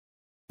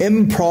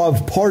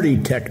Improv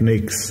party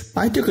techniques.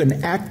 I took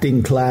an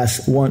acting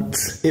class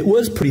once. It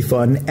was pretty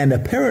fun, and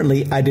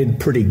apparently I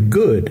did pretty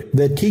good.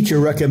 The teacher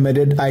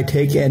recommended I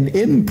take an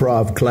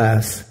improv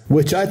class,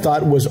 which I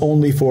thought was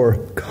only for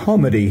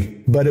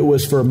comedy, but it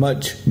was for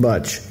much,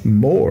 much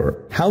more.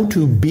 How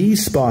to be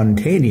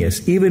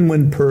spontaneous, even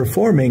when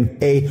performing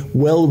a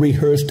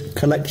well-rehearsed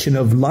collection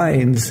of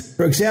lines.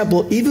 For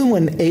example, even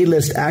when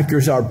A-list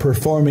actors are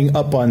performing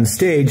up on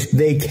stage,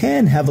 they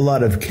can have a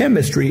lot of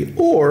chemistry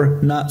or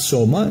not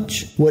so much.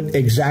 What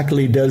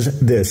exactly does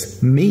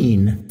this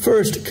mean?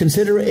 First,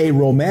 consider a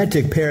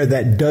romantic pair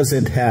that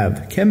doesn't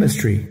have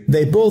chemistry.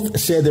 They both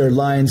say their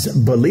lines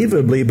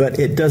believably, but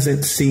it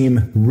doesn't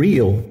seem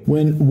real.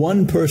 When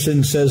one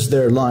person says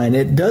their line,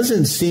 it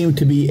doesn't seem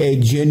to be a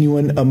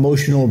genuine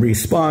emotional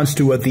response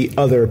to what the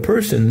other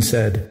person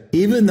said,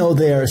 even though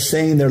they are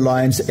saying their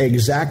lines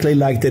exactly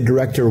like the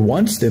director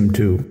wants them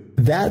to.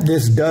 That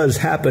this does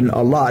happen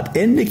a lot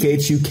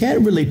indicates you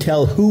can't really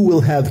tell who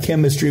will have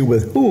chemistry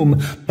with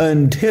whom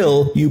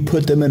until you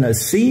put them in a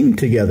scene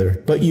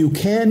together. But you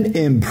can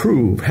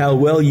improve how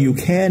well you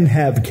can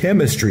have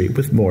chemistry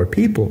with more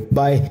people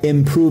by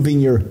improving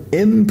your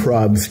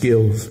improv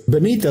skills.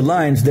 Beneath the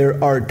lines,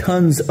 there are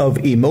tons of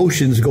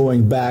emotions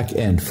going back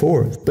and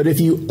forth. But if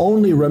you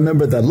only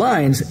remember the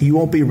lines, you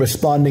won't be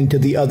responding to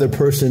the other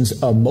person's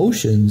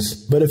emotions.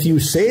 But if you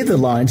say the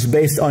lines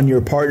based on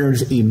your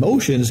partner's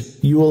emotions,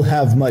 you will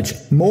have much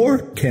more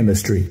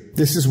chemistry.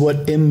 This is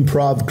what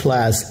improv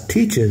class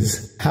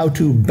teaches, how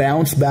to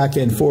bounce back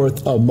and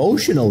forth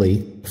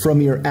emotionally from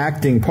your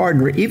acting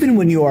partner, even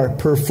when you are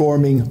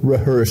performing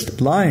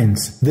rehearsed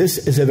lines.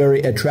 This is a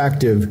very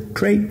attractive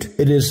trait.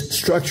 It is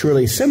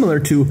structurally similar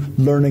to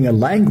learning a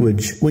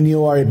language. When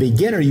you are a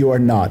beginner, you are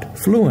not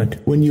fluent.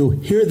 When you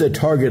hear the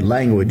target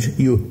language,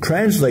 you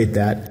translate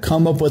that,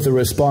 come up with a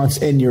response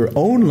in your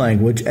own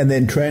language, and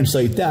then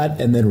translate that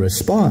and then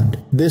respond.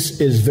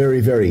 This is very,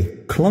 very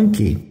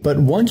clunky. But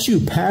once you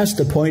pass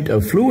the point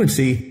of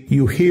fluency,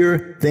 you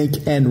hear,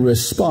 think, and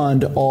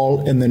respond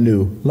all in the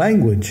new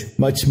language.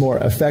 Much more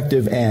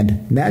effective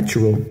and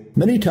natural.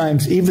 Many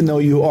times, even though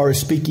you are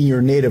speaking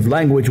your native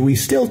language, we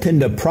still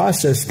tend to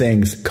process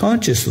things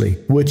consciously,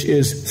 which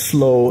is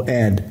slow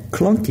and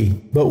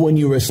clunky. But when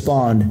you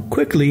respond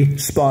quickly,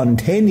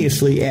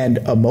 spontaneously, and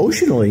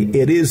emotionally,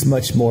 it is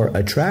much more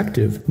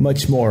attractive,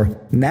 much more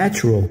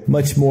natural,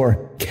 much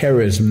more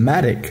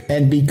charismatic.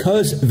 And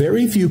because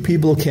very few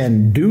people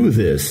can do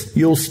this,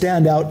 you'll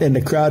stand out in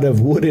a crowd of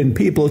wooden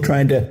people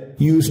trying to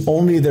use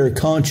only their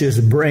conscious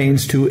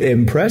brains to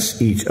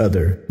impress each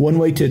other. One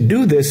way to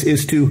do this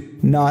is to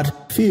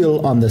not feel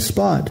on the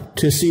spot,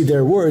 to see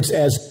their words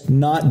as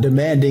not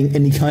demanding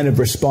any kind of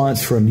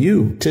response from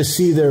you, to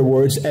see their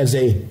words as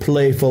a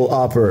playful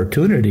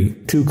opportunity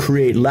to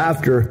create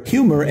laughter,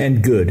 humor,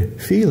 and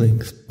good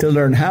feelings. To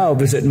learn how,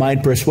 visit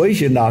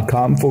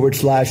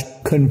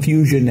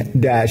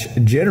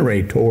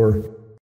mindpersuasion.com/confusion-generator.